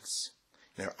hands,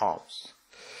 in her arms.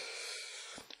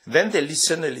 Then they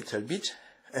listen a little bit,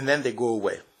 and then they go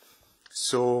away.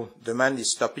 So the man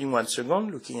is stopping once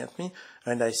again, looking at me,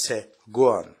 and I say, go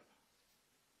on.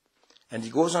 And he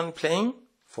goes on playing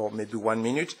for maybe 1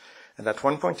 minute, and at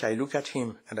one point I look at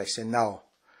him and I say, now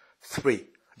 3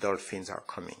 dolphins are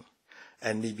coming.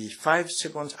 And maybe 5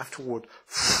 seconds afterward,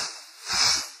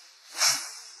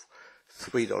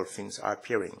 3 dolphins are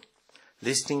appearing,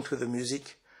 listening to the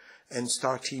music and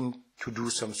starting to do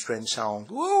some strange sound.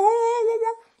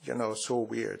 So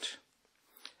weird.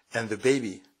 And the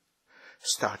baby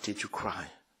started to cry.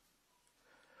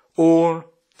 All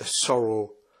the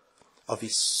sorrow of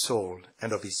his soul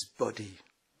and of his body.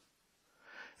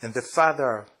 And the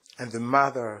father and the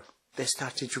mother, they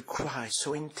started to cry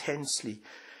so intensely.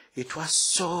 It was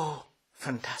so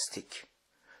fantastic,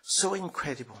 so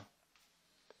incredible.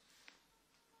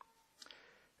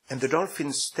 And the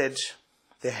dolphins stayed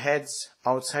their heads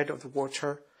outside of the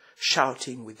water,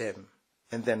 shouting with them.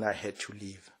 And then I had to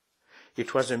leave.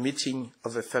 It was a meeting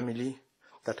of a family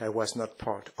that I was not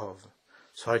part of.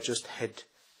 So I just had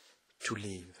to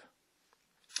leave.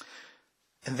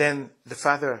 And then the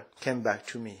father came back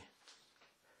to me.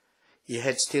 He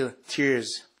had still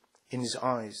tears in his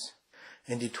eyes.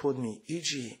 And he told me,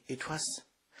 E.G., it was...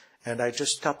 And I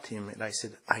just stopped him and I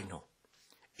said, I know.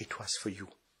 It was for you.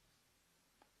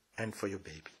 And for your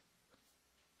baby.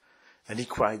 And he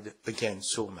cried again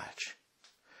so much.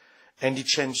 And he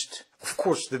changed. Of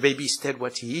course, the baby stayed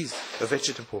what he is, a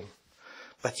vegetable.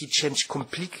 But he changed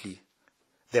completely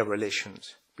their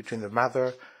relations between the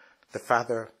mother, the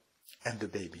father, and the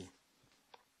baby.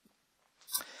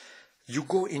 You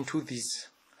go into these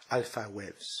alpha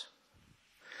waves.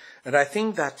 And I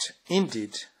think that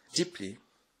indeed, deeply,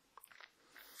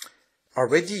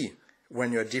 already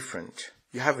when you're different,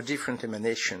 you have a different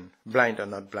emanation, blind or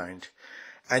not blind,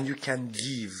 and you can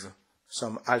give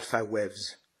some alpha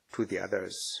waves to the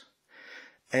others.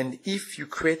 And if you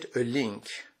create a link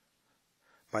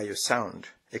by a sound,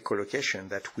 echolocation,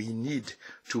 that we need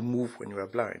to move when we are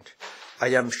blind, I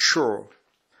am sure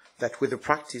that with the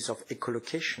practice of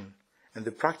echolocation and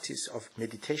the practice of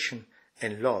meditation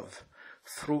and love,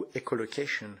 through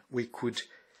echolocation, we could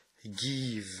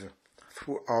give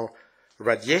through our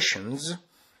radiations,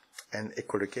 and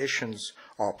echolocations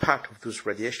are part of those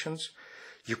radiations,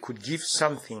 you could give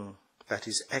something that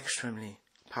is extremely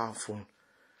powerful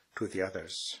to the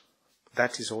others.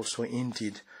 That is also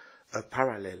indeed a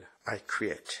parallel I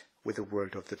create with the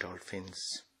world of the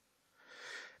dolphins.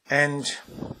 And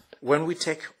when we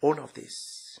take all of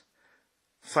this,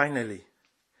 finally,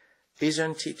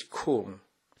 isn't it cool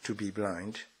to be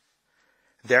blind?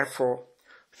 Therefore,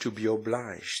 to be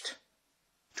obliged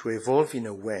to evolve in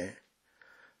a way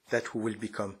that we will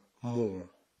become more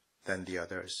than the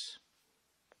others.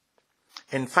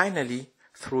 And finally,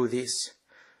 through this,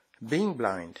 being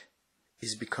blind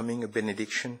is becoming a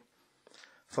benediction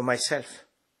for myself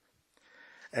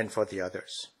and for the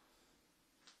others.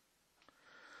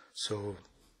 So,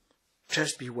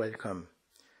 just be welcome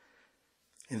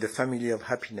in the family of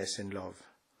happiness and love.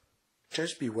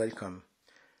 Just be welcome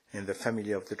in the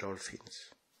family of the dolphins.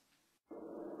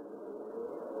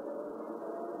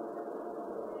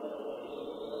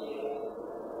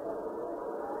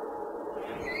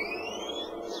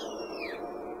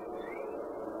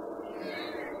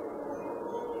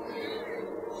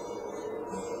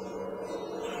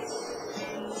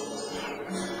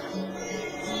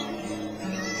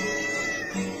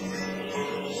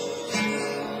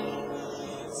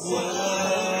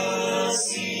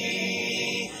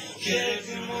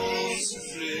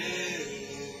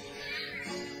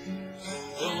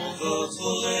 votre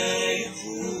oreille,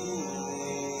 vous.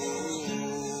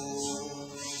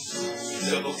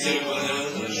 Vous apportez le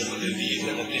bonheur, la joie de vivre,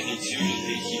 la plénitude,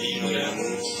 l'équilibre et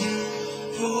l'amour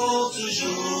pour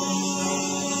toujours.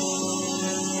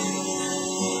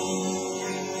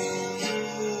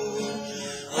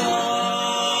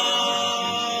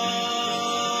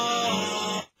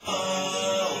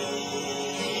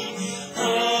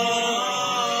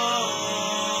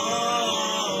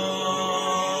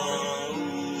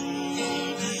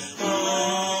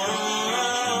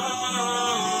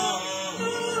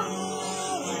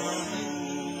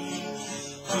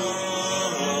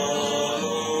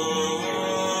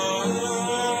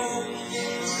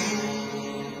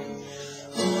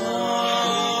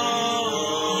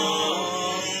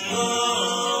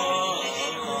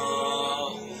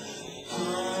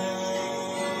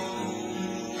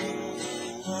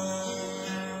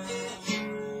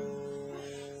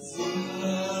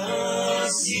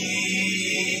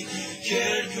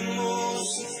 Quelques mots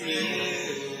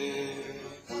soufflés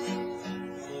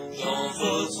dans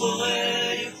votre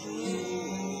oreille,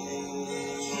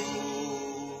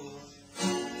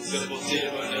 vous apportez le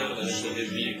bonheur, la joie de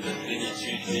vivre, la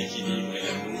plénitude, l'équilibre et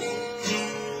l'amour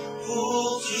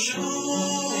pour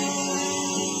toujours.